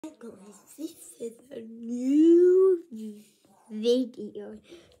Guys, this is a new video.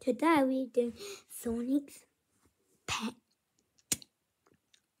 Today we're doing Sonic's Pet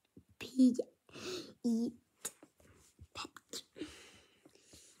Pet.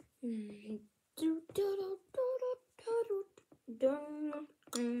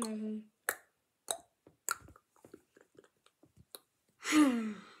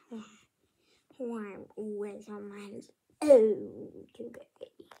 I'm always on my own today.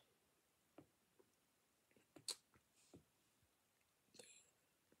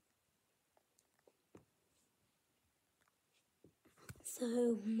 So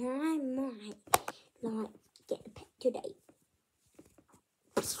my might like get a pet today.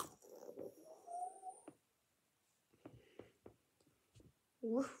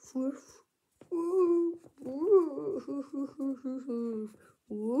 Woof woof. Woof woof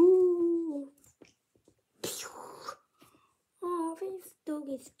woof. Oh, this dog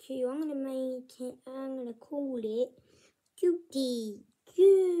is cute. I'm gonna call it Cutie.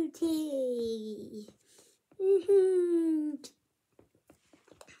 Cutie.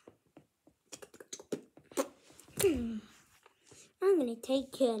 I'm gonna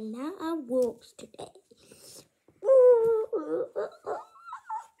take her a lot of walks today.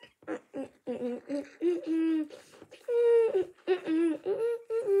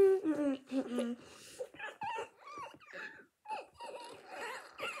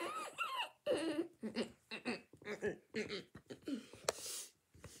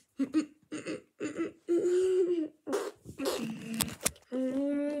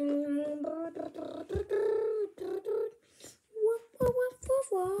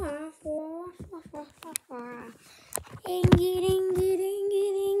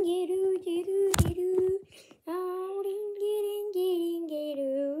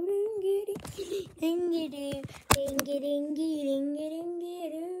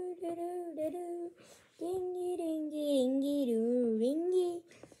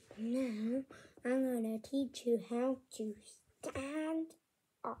 Now I'm gonna teach you how to stand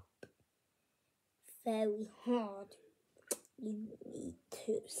up. Very hard. You need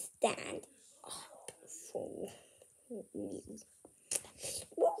to stand up for me.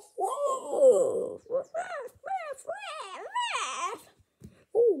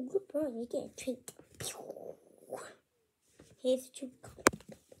 Oh, good boy, you get a treat. Here's a treat.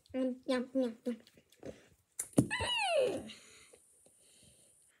 Yum, yum, yum.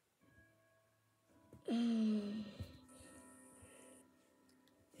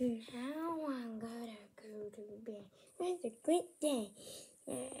 Now I'm gonna go to bed. It's a great day.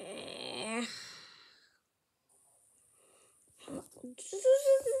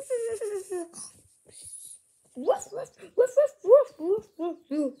 Woof, woof, woof, woof, woof, woof,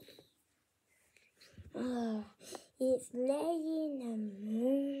 woof. Oh, it's late in the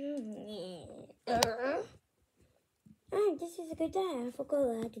morning. Oh, this is a good day. I forgot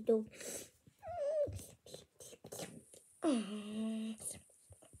what I had to do.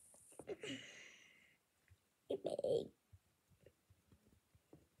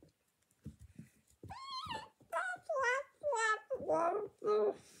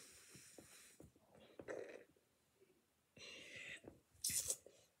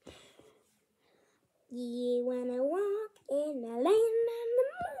 You wanna walk in the land of the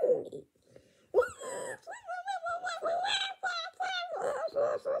moon?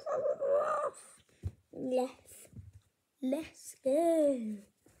 Let's go.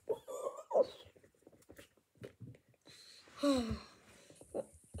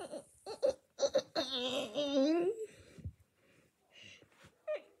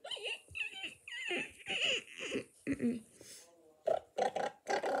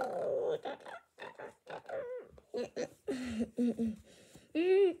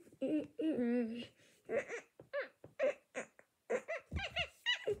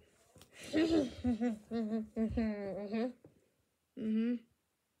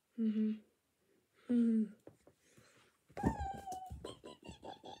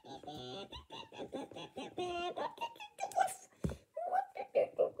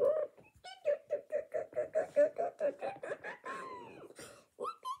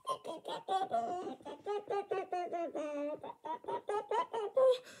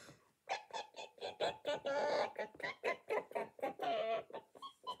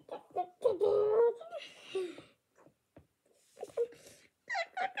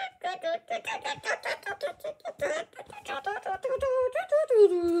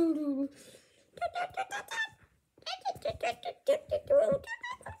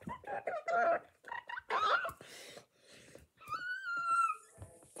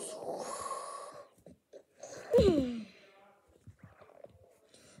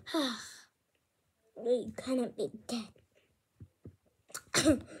 You cannot be dead.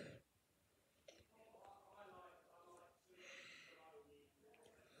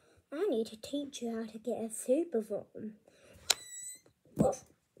 I need to teach you how to get a super farm. Woof,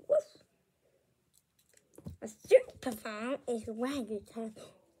 woof. A super farm is where you turn.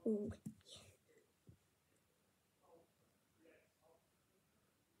 Ooh.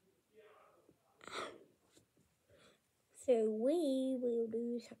 So we will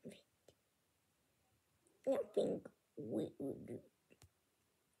do something. I think we will do.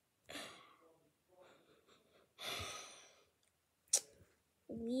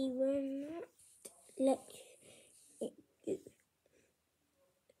 We will not let it do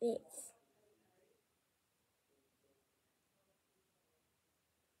this.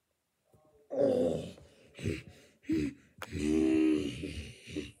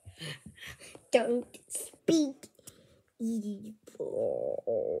 Don't speak evil.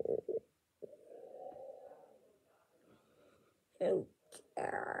 Okay.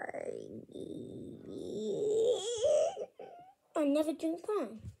 I never drink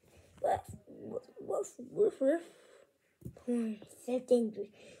wine. Woof, woof, woof. So dangerous.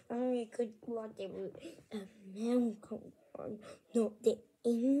 I only could want the American one, not the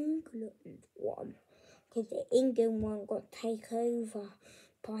England one. Because the England one got taken over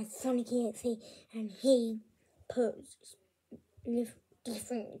by Sonic EXE and he puts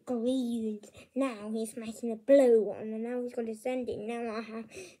different ingredients. Now he's making a blue one and now he's going to send it. Now I'm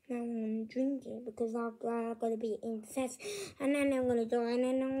going to drink it because I've got to be incensed. And then I'm going to die and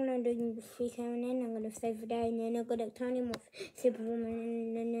then I'm going to do the freak out and then I'm going to save the day and then I'm going to turn him off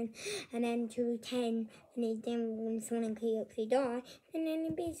Superwoman and then to 10 and then when Sonic EXE die and then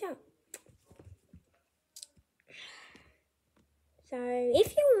it be so. So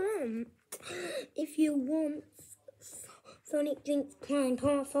if you want Sonic Drinks Kind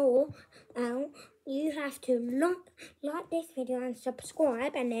Part 4 out, you have to like this video and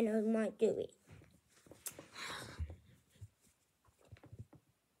subscribe and then I might do it.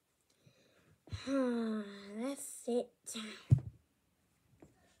 That's it.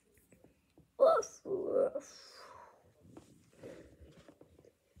 Woof, woof.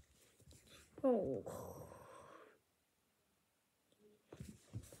 Oh.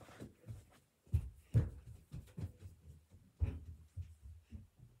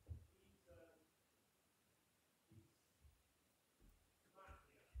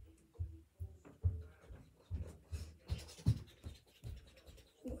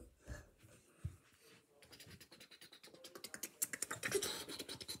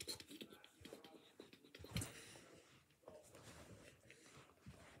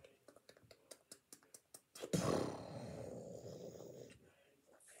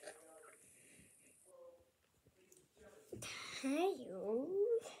 Hello,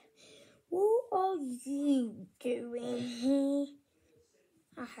 what are you doing here?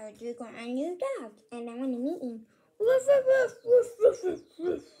 I heard you got a new dog and I want to meet him. Woof, woof, woof, woof, woof,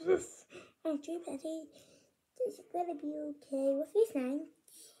 woof, woof. Oh, too petty. This is gonna be okay. What's his name?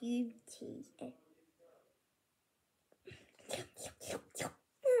 Cutie. Oh,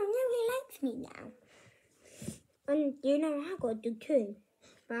 now he likes me now. And you know I got to do too,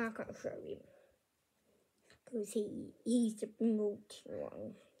 but I can't show you. Because he's the naughty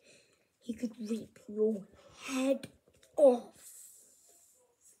one. He could rip your head off.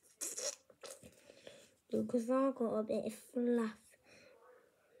 Because I got a bit of fluff.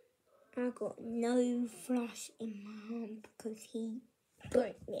 I got no flush in my arm because he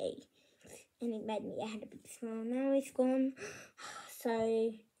burnt me. And it made me a big smile. Now it's gone. So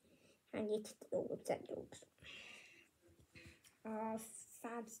I need to deal with that dog.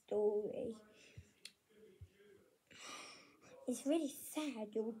 Sad story. It's really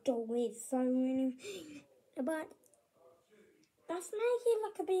sad your dog is so many, but let's make it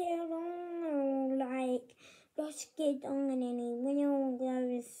like a bit long, like just get on and any when you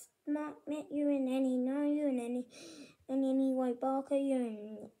go smart met you and any know you and any white barker you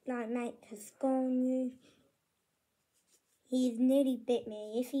and like make a score on you. He's nearly bit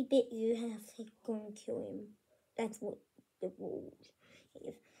me. If he bit you, you have to go and kill him. That's what the rules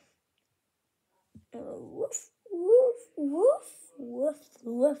is. Woof, woof, woof, woof,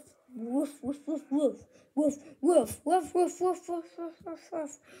 woof, woof, woof, woof, woof, woof, woof, woof, woof, woof, woof, woof, woof, woof, woof,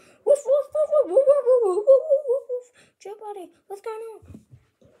 woof. Joe Buddy, what's going on?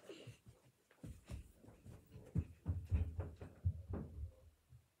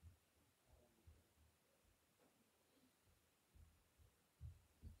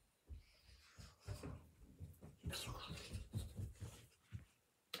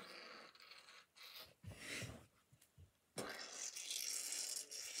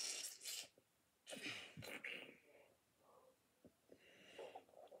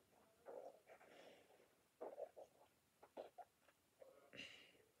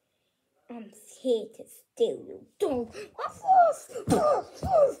 here to steal your dog.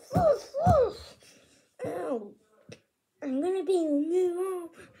 Ow. I'm gonna be your new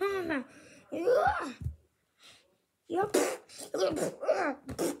mama. Yup.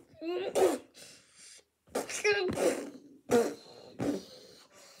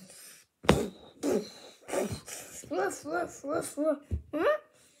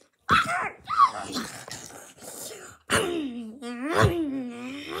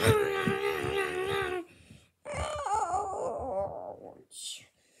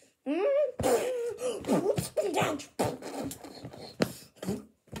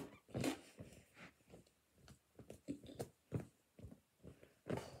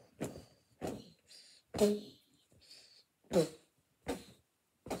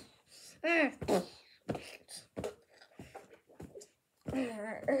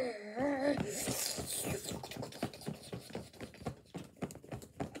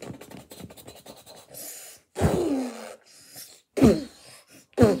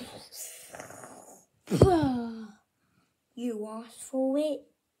 You asked for it,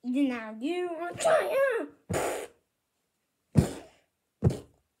 now you want to try it.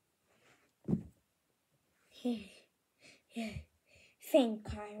 Think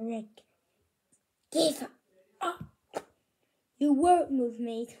I would give up. You won't move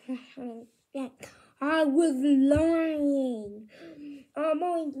me. I was lying. I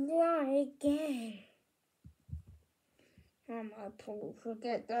might lie again. I might probably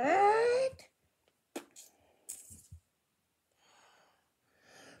forget that.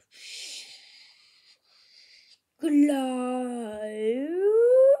 Glow.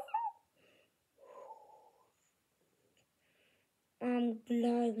 I'm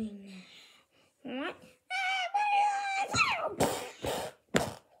glowing now. What?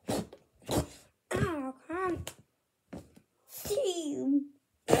 Oh, I can't see you.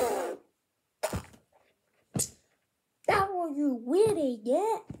 That was you really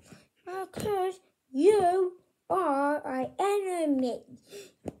yet? Because you are our enemy.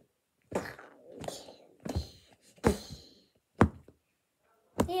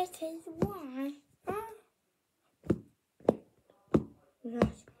 This is why I'm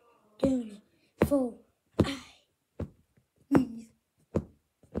not doing it for I.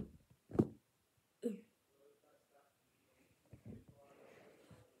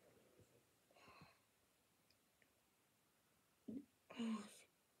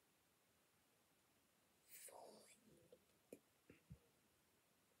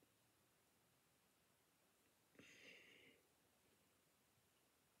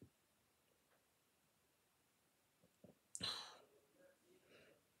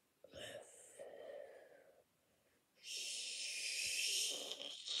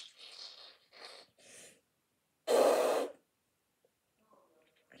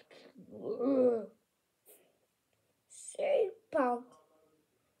 Say about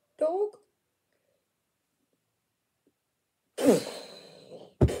dog.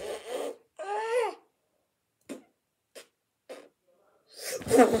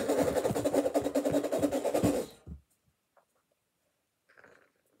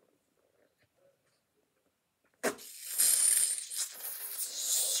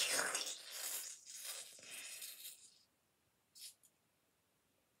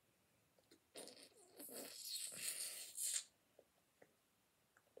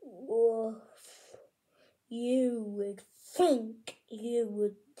 You would think you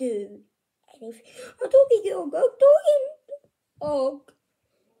would do anything. I'm talking to a dog.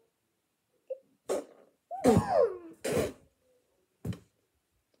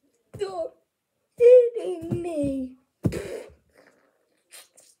 Stop hitting me.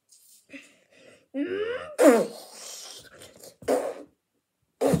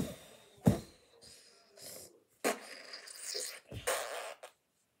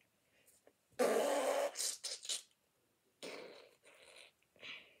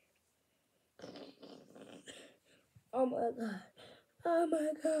 Oh my god. Oh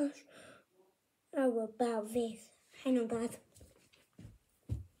my gosh. How about this? Hang on, guys.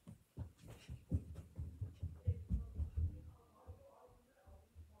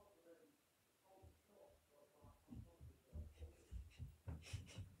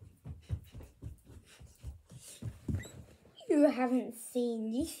 You haven't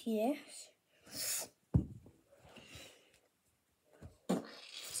seen this yet.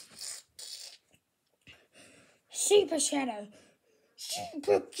 Super Shadow.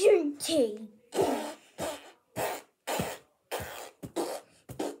 Super Cutie.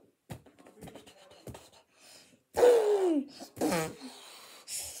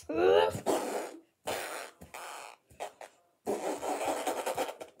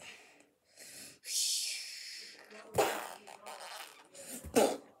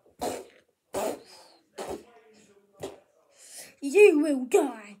 You will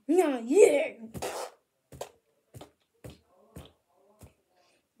die, not you.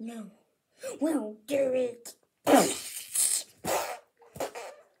 No, we'll do it.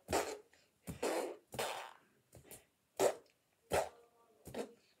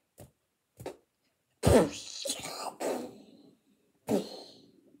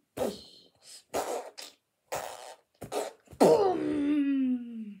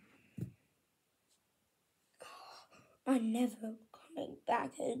 I'm never coming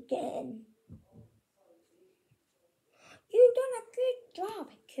back again. You've done a good job,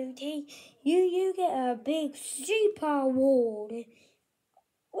 Cootie. You get a big super award.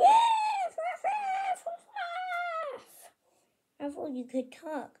 I thought you could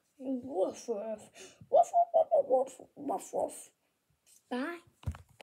talk. Woof woof. Woof woof woof woof woof woof. Bye.